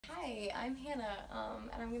Hi, I'm Hannah,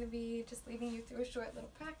 and I'm going to be just leading you through a short little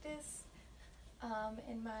practice.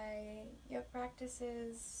 In my yoga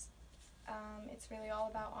practices, it's really all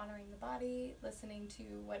about honoring the body, listening to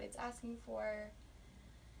what it's asking for.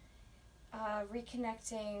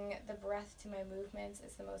 Reconnecting the breath to my movements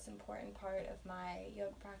is the most important part of my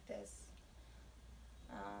yoga practice.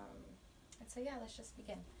 And so yeah, let's just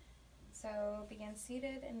begin. So begin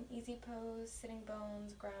seated in an easy pose, sitting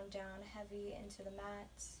bones ground down heavy into the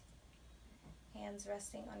mat. Hands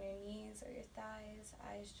resting on your knees or your thighs,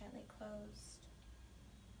 eyes gently closed.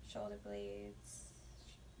 Shoulder blades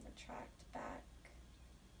retract back.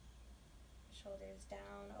 Shoulders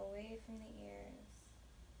down, away from the ears.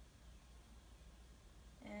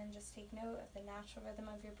 And just take note of the natural rhythm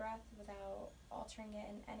of your breath without altering it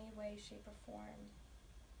in any way, shape, or form.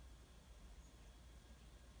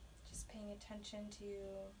 Just paying attention to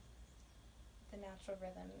the natural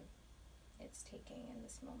rhythm it's taking in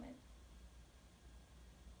this moment.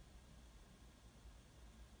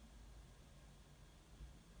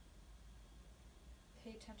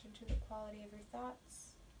 Pay attention to the quality of your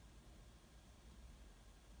thoughts.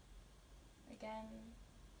 Again,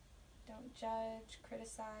 don't judge,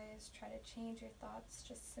 criticize, try to change your thoughts.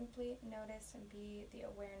 Just simply notice and be the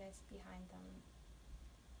awareness behind them.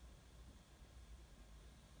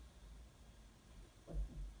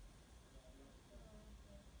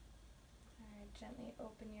 Alright, gently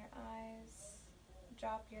open your eyes.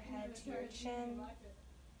 Drop your head to your chin.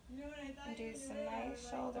 And do some nice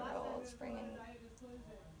shoulder rolls, bringing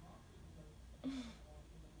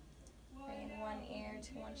one ear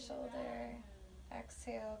to one shoulder.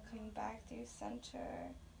 Exhale, coming back through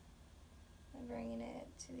center and bringing it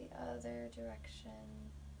to the other direction.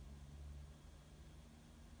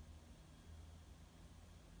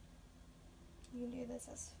 You can do this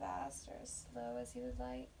as fast or as slow as you would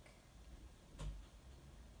like.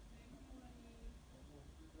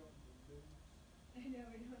 I know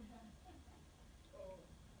we don't have. Oh.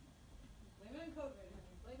 Blame it on COVID,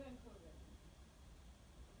 honey. Blame it on COVID.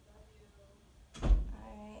 Love you.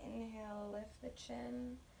 Alright, inhale, lift the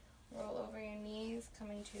chin. Roll over your knees,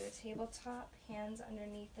 coming to a tabletop. Hands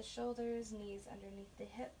underneath the shoulders, knees underneath the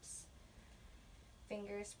hips.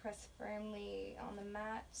 Fingers press firmly on the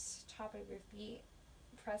mat. Top of your feet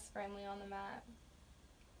press firmly on the mat.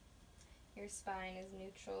 Your spine is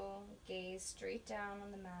neutral. Gaze straight down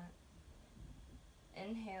on the mat.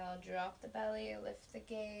 Inhale, drop the belly, lift the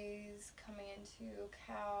gaze, coming into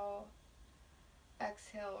cow.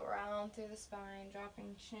 Exhale, round through the spine,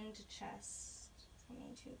 dropping chin to chest,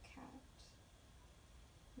 coming to cat.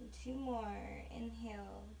 And two more.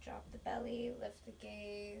 Inhale, drop the belly, lift the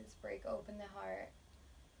gaze, break open the heart.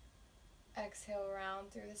 Exhale, round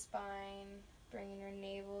through the spine, bringing your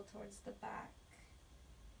navel towards the back.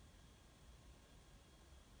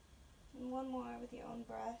 And one more with your own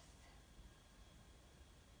breath.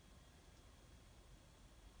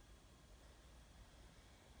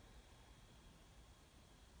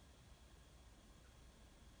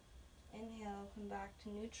 Inhale, come back to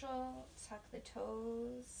neutral, tuck the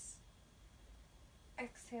toes.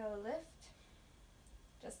 Exhale, lift.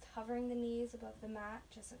 Just hovering the knees above the mat,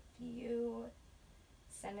 just a few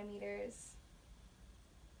centimeters.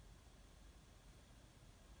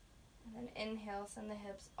 And then inhale, send the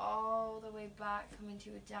hips all the way back, come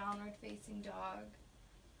into a downward facing dog.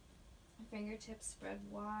 Fingertips spread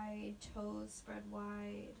wide, toes spread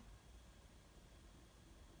wide.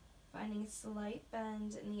 Finding slight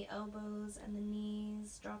bend in the elbows and the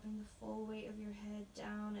knees, dropping the full weight of your head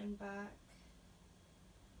down and back.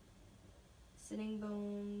 Sitting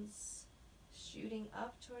bones shooting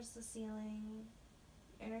up towards the ceiling.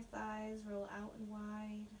 Inner thighs roll out and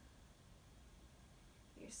wide.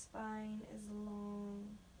 Your spine is long.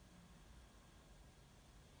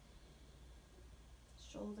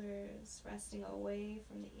 Shoulders resting away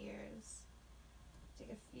from the ears.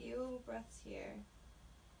 Take a few breaths here.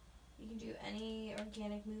 You can do any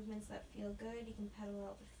organic movements that feel good. You can pedal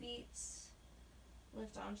out the feet.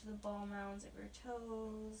 Lift onto the ball mounds of your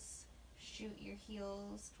toes. Shoot your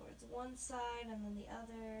heels towards one side and then the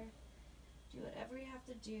other. Do whatever you have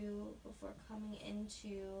to do before coming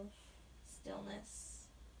into stillness.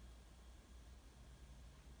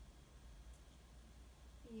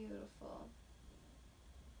 Beautiful.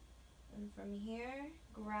 And from here,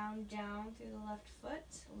 ground down through the left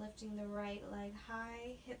foot, lifting the right leg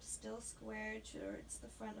high, hips still squared towards the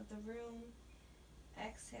front of the room.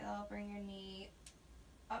 Exhale, bring your knee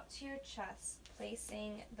up to your chest,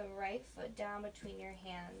 placing the right foot down between your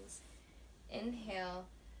hands. Inhale,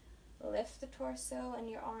 lift the torso and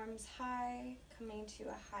your arms high, coming to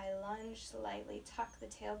a high lunge, slightly tuck the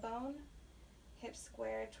tailbone. hips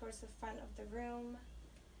squared towards the front of the room.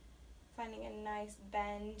 Finding a nice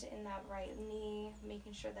bend in that right knee,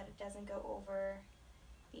 making sure that it doesn't go over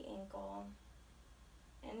the ankle.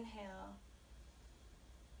 Inhale.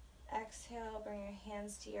 Exhale, bring your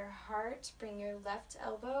hands to your heart. Bring your left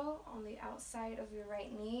elbow on the outside of your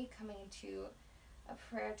right knee, coming into a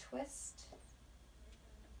prayer twist.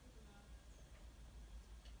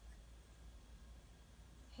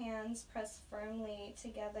 Hands press firmly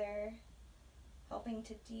together, helping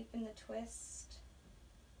to deepen the twist.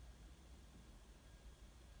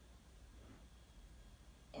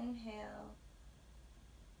 Inhale.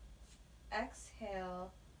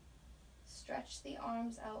 Exhale. Stretch the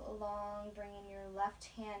arms out long, bringing your left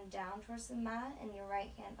hand down towards the mat and your right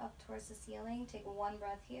hand up towards the ceiling. Take one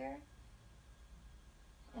breath here.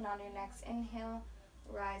 And on your next inhale,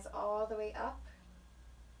 rise all the way up,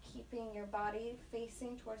 keeping your body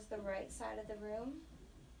facing towards the right side of the room.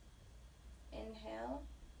 Inhale.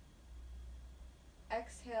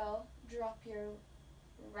 Exhale, drop your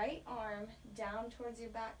right arm down towards your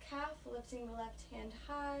back calf, lifting the left hand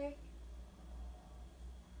high.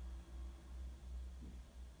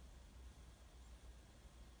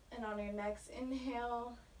 And on your next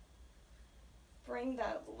inhale, bring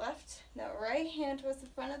that right hand towards the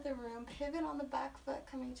front of the room, pivot on the back foot,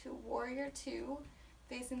 coming to warrior two,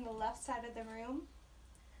 facing the left side of the room.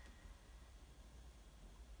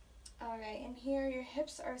 Alright, and here your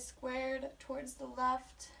hips are squared towards the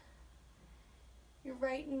left. Your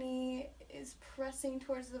right knee is pressing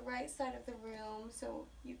towards the right side of the room so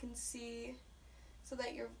you can see, so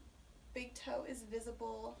that your big toe is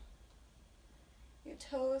visible. Your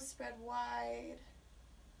toes spread wide.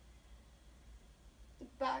 The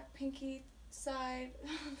back pinky side.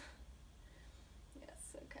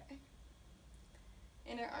 Yes, okay.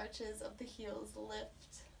 Inner arches of the heels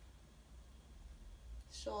lift.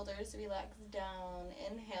 Shoulders relax down.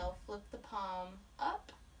 Inhale, flip the palm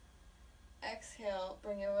up. Exhale,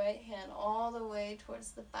 bring your right hand all the way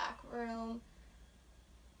towards the back room.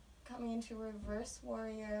 Coming into reverse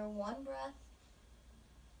warrior. One breath.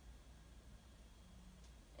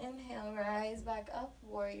 Inhale, rise back up,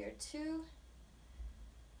 warrior two.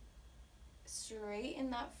 Straighten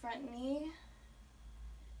that front knee.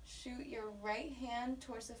 Shoot your right hand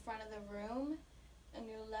towards the front of the room and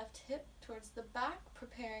your left hip towards the back,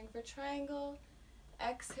 preparing for triangle.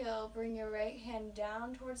 Exhale, bring your right hand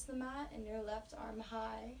down towards the mat and your left arm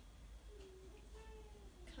high.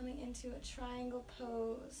 Coming into a triangle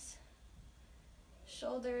pose.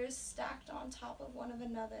 Shoulders stacked on top of one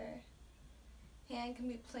another. Hand can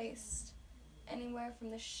be placed anywhere from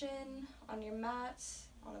the shin, on your mat,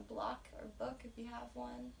 on a block or book if you have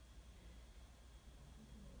one.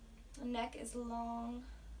 The neck is long.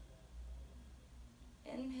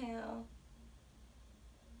 Inhale.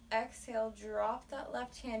 Exhale, drop that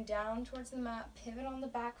left hand down towards the mat, pivot on the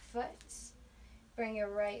back foot. Bring your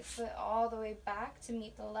right foot all the way back to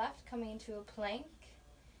meet the left, coming into a plank.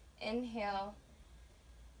 Inhale.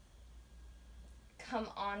 Come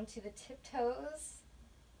onto the tiptoes.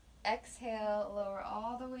 Exhale, lower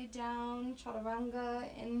all the way down, chaturanga.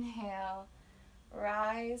 Inhale,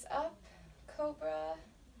 rise up, cobra.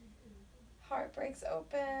 Heart breaks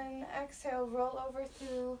open. Exhale, roll over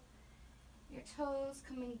through your toes,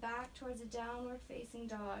 coming back towards a downward facing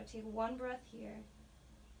dog. Take one breath here.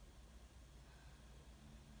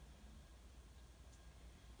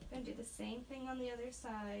 Gonna do the same thing on the other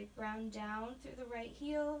side. Ground down through the right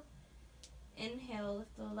heel. Inhale,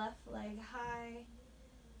 lift the left leg high.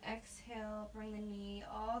 Exhale, bring the knee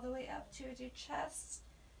all the way up towards your chest,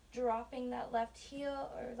 dropping that left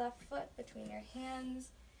heel or left foot between your hands.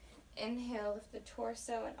 Inhale, lift the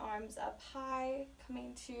torso and arms up high,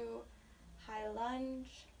 coming to high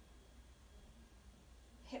lunge.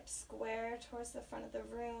 Hips square towards the front of the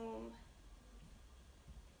room.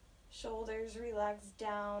 Shoulders relax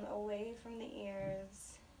down away from the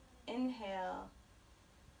ears. Inhale.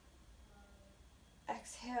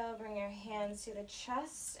 Exhale, bring your hands to the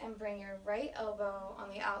chest and bring your right elbow on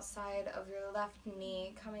the outside of your left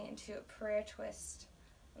knee, coming into a prayer twist.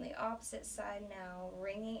 On the opposite side now,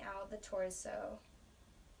 wringing out the torso.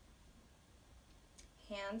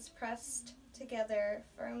 Hands pressed together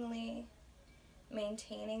firmly,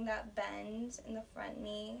 maintaining that bend in the front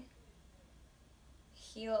knee.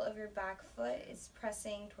 Heel of your back foot is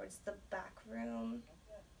pressing towards the back room.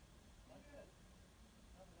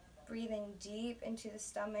 Breathing deep into the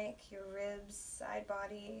stomach, your ribs, side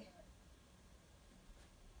body.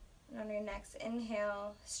 And on your next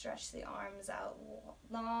inhale, stretch the arms out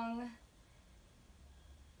long.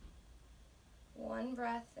 One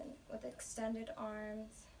breath and with extended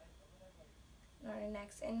arms. On our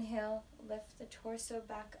next inhale, lift the torso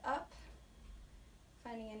back up,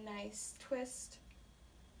 finding a nice twist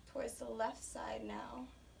towards the left side now.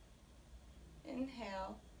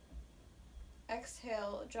 Inhale.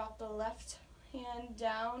 Exhale, drop the left hand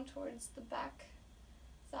down towards the back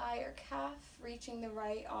thigh or calf, reaching the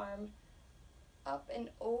right arm up and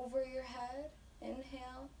over your head.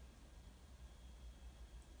 Inhale.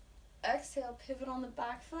 Exhale, pivot on the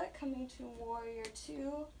back foot, coming to warrior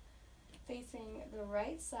two, facing the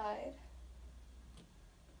right side.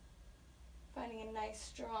 Finding a nice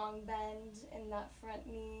strong bend in that front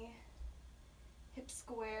knee. Hip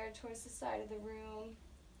square towards the side of the room.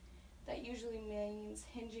 That usually means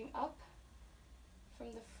hinging up from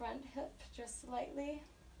the front hip just slightly.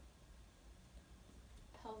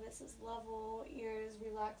 Pelvis is level, ears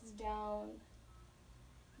relax down.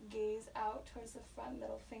 Gaze out towards the front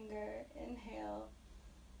middle finger. Inhale.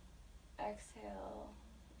 Exhale.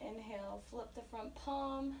 Inhale, flip the front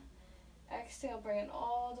palm. Exhale, bring it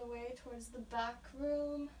all the way towards the back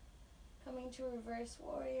room. Coming to reverse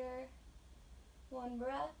warrior. One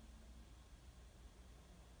breath.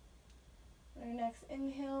 On our next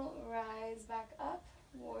inhale, rise back up.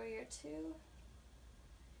 Warrior two.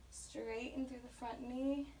 Straighten through the front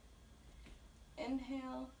knee.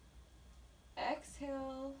 Inhale.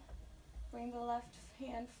 Exhale. Bring the left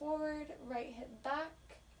hand forward, right hip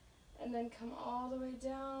back, and then come all the way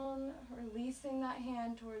down, releasing that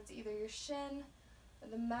hand towards either your shin or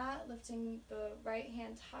the mat, lifting the right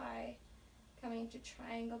hand high, coming to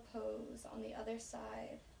triangle pose on the other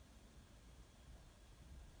side.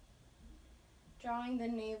 Drawing the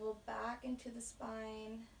navel back into the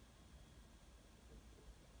spine,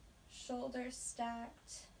 shoulders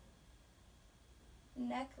stacked,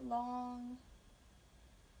 neck long.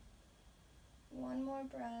 One more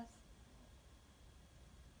breath.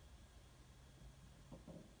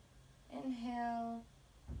 Inhale.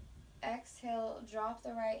 Exhale, drop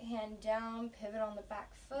the right hand down, pivot on the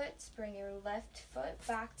back foot, bring your left foot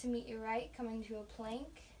back to meet your right, coming to a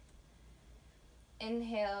plank.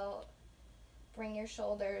 Inhale, bring your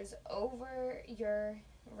shoulders over your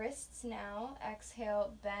wrists now.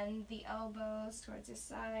 Exhale, bend the elbows towards your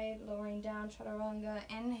side, lowering down, chaturanga.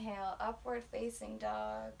 Inhale, upward facing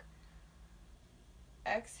dog.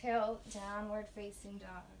 Exhale, downward facing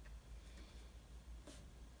dog.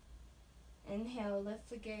 Inhale, lift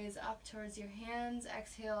the gaze up towards your hands.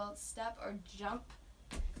 Exhale, step or jump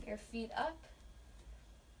your feet up.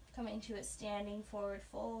 Coming to a standing forward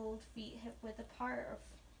fold, feet hip width apart or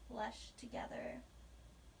flush together.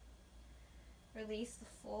 Release the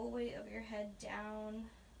full weight of your head down.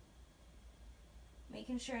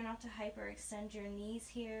 Making sure not to hyperextend your knees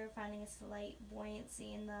here, finding a slight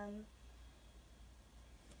buoyancy in them.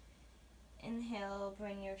 Inhale,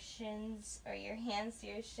 bring your shins or your hands to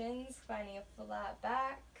your shins, finding a flat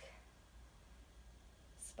back.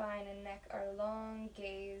 Spine and neck are long,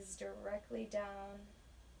 gaze directly down.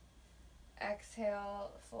 Exhale,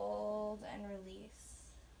 fold and release.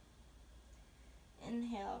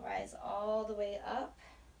 Inhale, rise all the way up.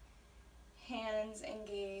 Hands and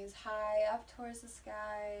gaze high up towards the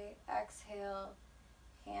sky. Exhale,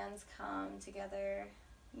 hands come together,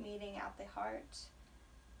 meeting at the heart.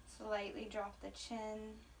 Slightly drop the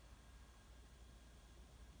chin,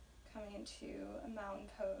 coming into a mountain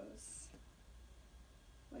pose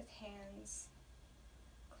with hands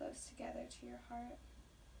close together to your heart.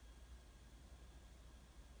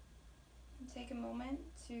 And take a moment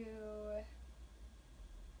to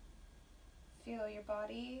feel your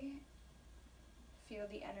body, feel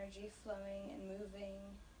the energy flowing and moving.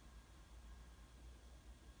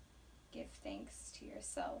 Give thanks to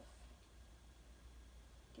yourself.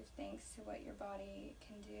 Give thanks to what your body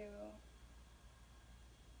can do.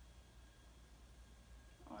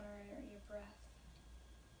 Honor your breath.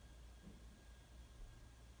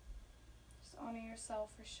 Just honor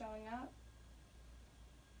yourself for showing up,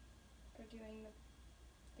 for doing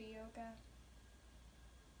the yoga.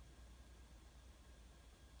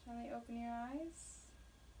 Gently open your eyes.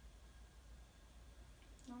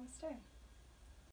 Namaste.